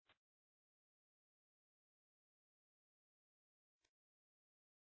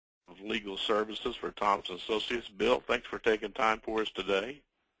of Legal Services for Thompson Associates. Bill, thanks for taking time for us today.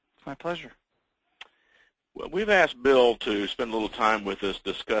 It's my pleasure. Well, we've asked Bill to spend a little time with us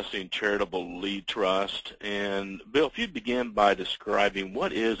discussing charitable lead trust. And Bill, if you'd begin by describing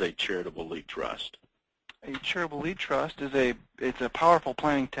what is a charitable lead trust. A charitable lead trust is a powerful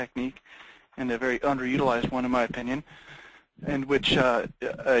planning technique and a very underutilized one, in my opinion, in which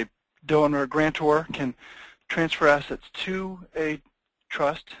a donor or grantor can transfer assets to a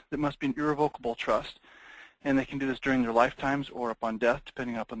trust that must be an irrevocable trust, and they can do this during their lifetimes or upon death,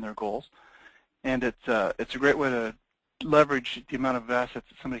 depending upon their goals. And it's a great way to leverage the amount of assets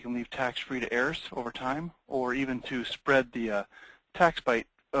that somebody can leave tax-free to heirs over time, or even to spread the tax bite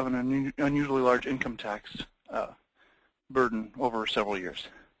of an unusually large income tax burden over several years.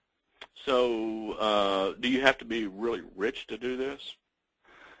 So do you have to be really rich to do this?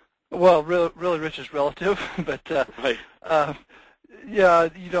 Well, really rich is relative, but right. Yeah,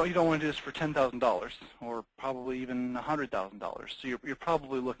 you don't want to do this for $10,000 or probably even $100,000. So you're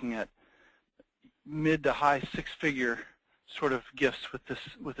probably looking at mid to high six-figure sort of gifts with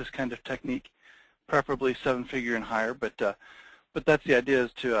this kind of technique, preferably seven-figure and higher. But that's the idea,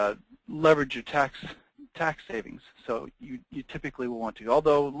 is to leverage your tax savings. So you typically will want to,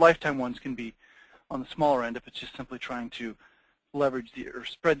 although lifetime ones can be on the smaller end if it's just simply trying to leverage or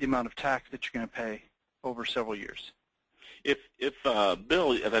spread the amount of tax that you're going to pay over several years. If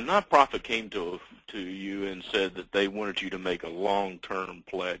Bill, if a nonprofit came to you and said that they wanted you to make a long-term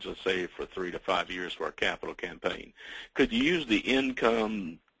pledge, let's say for 3 to 5 years for a capital campaign, could you use the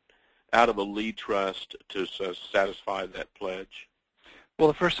income out of a lead trust to satisfy that pledge? Well,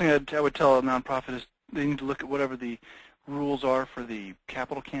 the first thing I would tell a nonprofit is they need to look at whatever the rules are for the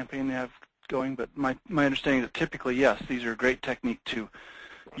capital campaign they have going. But my understanding is that typically, yes, these are a great technique to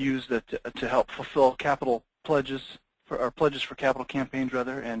use to help fulfill capital pledges, or pledges for capital campaigns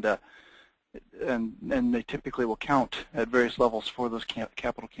rather, and they typically will count at various levels for those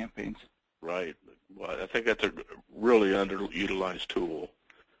capital campaigns. Right. Well, I think that's a really underutilized tool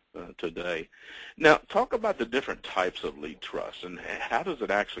today. Now, talk about the different types of lead trusts and how does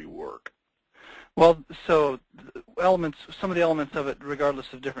it actually work? Well, so some of the elements of it,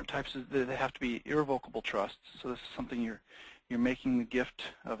 regardless of different types, they have to be irrevocable trusts. So this is something you're making the gift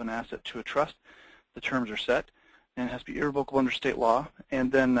of an asset to a trust. The terms are set, and it has to be irrevocable under state law.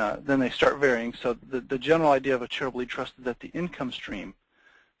 And then they start varying. So the general idea of a charitable lead trust is that the income stream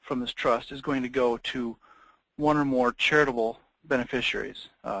from this trust is going to go to one or more charitable beneficiaries,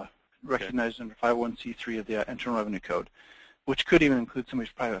 recognized under 501c3 of the Internal Revenue Code, which could even include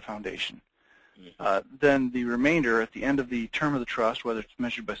somebody's private foundation. Then the remainder at the end of the term of the trust, whether it's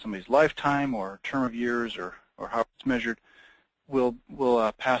measured by somebody's lifetime or term of years or how it's measured, will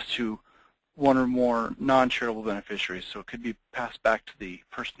pass to one or more non-charitable beneficiaries. So it could be passed back to the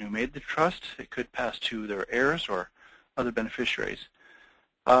person who made the trust. It could pass to their heirs or other beneficiaries.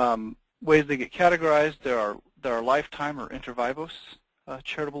 Ways they get categorized: there are lifetime or inter vivos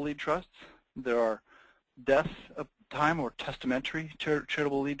charitable lead trusts. There are death of time or testamentary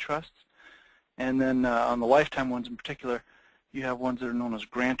charitable lead trusts. And then on the lifetime ones in particular, you have ones that are known as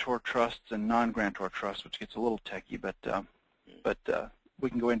grantor trusts and non-grantor trusts, which gets a little techy, but we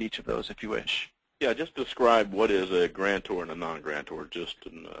can go into each of those if you wish. Yeah, just describe what is a grantor and a non-grantor, just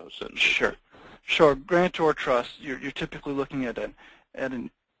in a sentence. Sure. Grantor trust, you're typically looking at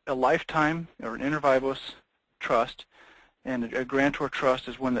a lifetime or an inter vivos trust, and a grantor trust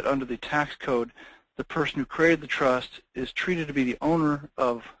is one that under the tax code, the person who created the trust is treated to be the owner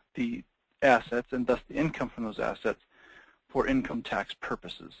of the assets and thus the income from those assets for income tax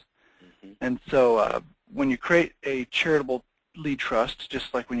purposes. Mm-hmm. And so when you create a charitable lead trust,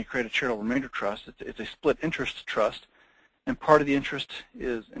 just like when you create a charitable remainder trust, it's a split interest trust, and part of the interest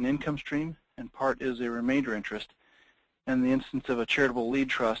is an income stream and part is a remainder interest. In the instance of a charitable lead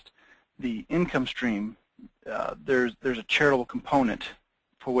trust, the income stream, there's a charitable component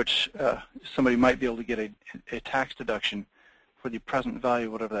for which somebody might be able to get a tax deduction for the present value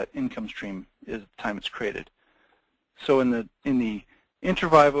of whatever that income stream is at the time it's created. So in the inter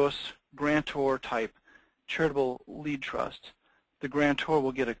vivos grantor type charitable lead trust, the grantor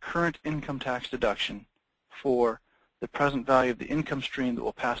will get a current income tax deduction for the present value of the income stream that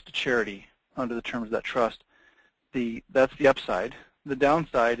will pass to charity under the terms of that trust. That's the upside. The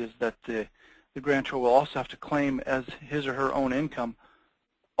downside is that the grantor will also have to claim as his or her own income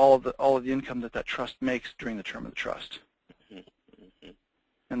all of the income that trust makes during the term of the trust.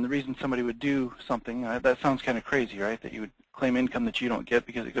 And the reason somebody would do something, that sounds kind of crazy, right, that you would claim income that you don't get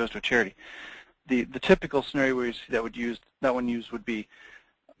because it goes to a charity. The typical scenario where you see that one used would be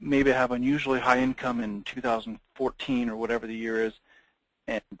maybe have unusually high income in 2014 or whatever the year is,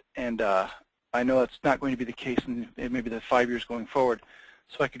 and and I know that's not going to be the case in maybe the 5 years going forward.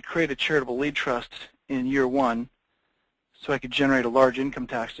 So I could create a charitable lead trust in year 1, so I could generate a large income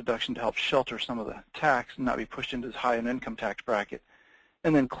tax deduction to help shelter some of the tax and not be pushed into as high an income tax bracket,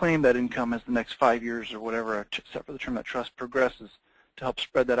 and then claim that income as the next 5 years or whatever, except for the term that trust progresses, to help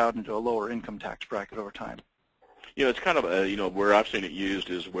spread that out into a lower income tax bracket over time. You know, it's kind of where I've seen it used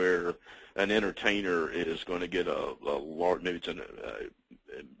is where an entertainer is going to get a large, maybe it's a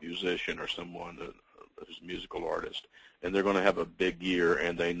musician or someone who's a musical artist, and they're going to have a big year,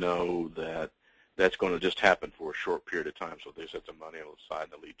 and they know that that's going to just happen for a short period of time, so they set some money on the side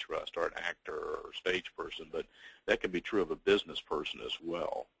in the lead trust, or an actor or a stage person, but that can be true of a business person as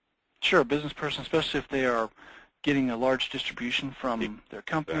well. Sure, a business person, especially if they are getting a large distribution from their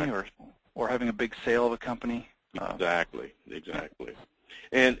company, or having a big sale of a company. Exactly.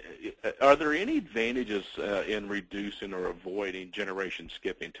 And are there any advantages in reducing or avoiding generation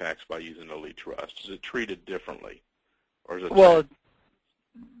skipping tax by using a lead trust? Is it treated differently? Or is it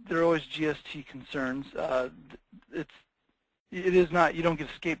there are always GST concerns. It is not, you don't get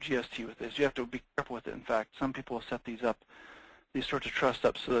escape GST with this. You have to be careful with it. In fact, some people will set these sorts of trusts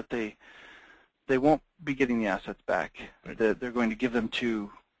up so that they won't be getting the assets back. Right. They're going to give them to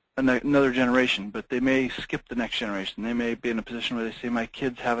another generation, but they may skip the next generation. They may be in a position where they say, my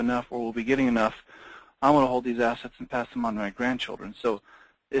kids have enough or will be getting enough. I want to hold these assets and pass them on to my grandchildren. So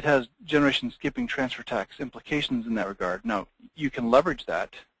it has generation skipping transfer tax implications in that regard. Now, you can leverage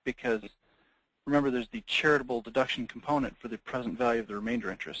that because, remember, there's the charitable deduction component for the present value of the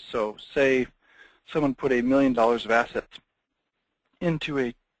remainder interest. So say someone put $1 million of assets into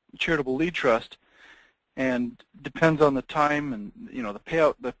a charitable lead trust, and depends on the time and the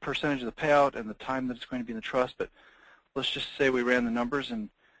payout, the percentage of the payout, and the time that it's going to be in the trust. But let's just say we ran the numbers, and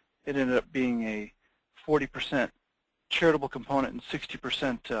it ended up being a 40% charitable component and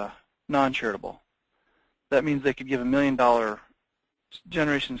 60% non-charitable. That means they could give $1 million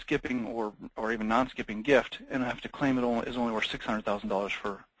generation skipping or even non-skipping gift, and have to claim it is only worth $600,000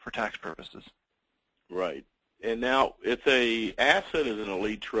 for tax purposes. Right. And now, if a asset is in a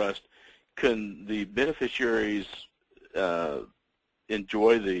lead trust, can the beneficiaries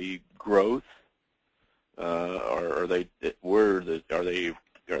enjoy the growth, or are they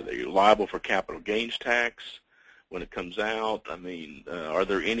liable for capital gains tax when it comes out? I mean, are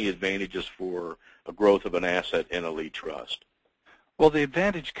there any advantages for a growth of an asset in a lead trust? Well, the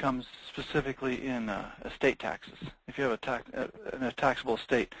advantage comes specifically in estate taxes. If you have a taxable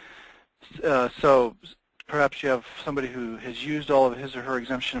estate, so perhaps you have somebody who has used all of his or her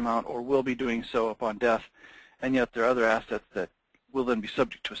exemption amount or will be doing so upon death, and yet there are other assets that will then be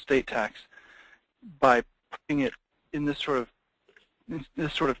subject to estate tax. By putting it in this sort of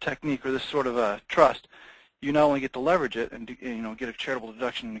technique or this sort of a trust, you not only get to leverage it and get a charitable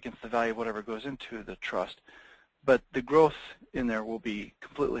deduction against the value of whatever goes into the trust, but the growth in there will be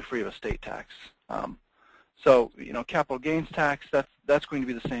completely free of estate tax. So, capital gains tax, that's going to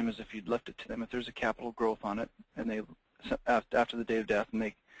be the same as if you'd left it to them. If there's a capital growth on it, and they, after the date of death,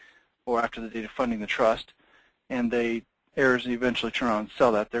 or after the date of funding the trust, and heirs eventually turn around and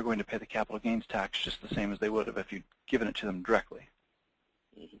sell that, they're going to pay the capital gains tax just the same as they would have if you'd given it to them directly.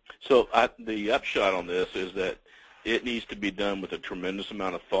 So the upshot on this is that it needs to be done with a tremendous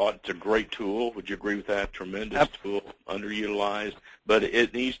amount of thought. It's a great tool. Would you agree with that? Tremendous tool, underutilized, but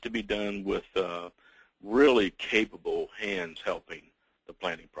it needs to be done with really capable hands helping the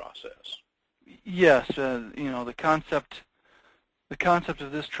planning process. Yes, the concept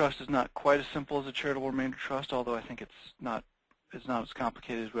of this trust is not quite as simple as a charitable remainder trust, although I think it's not as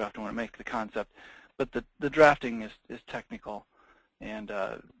complicated as we often want to make the concept. But the drafting is technical, and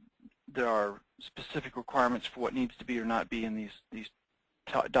there are specific requirements for what needs to be or not be in these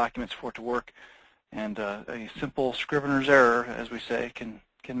documents for it to work. And a simple scrivener's error, as we say, can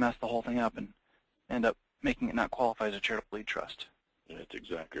mess the whole thing up and end up making it not qualify as a charitable lead trust. That's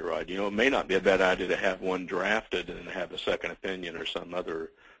exactly right. It may not be a bad idea to have one drafted and have a second opinion or some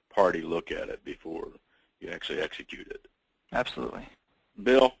other party look at it before you actually execute it. Absolutely.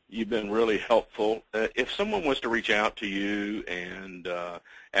 Bill, you've been really helpful. If someone wants to reach out to you and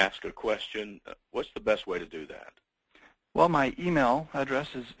ask a question, what's the best way to do that? Well, my email address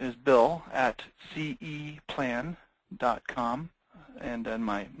is bill@ceplan.com, and then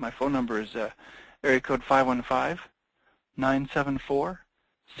my phone number is area code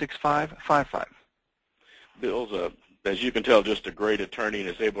 515-974-6555. Bill's, as you can tell, just a great attorney and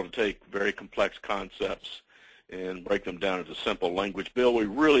is able to take very complex concepts and break them down into simple language. Bill, we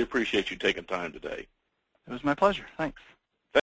really appreciate you taking time today. It was my pleasure. Thanks.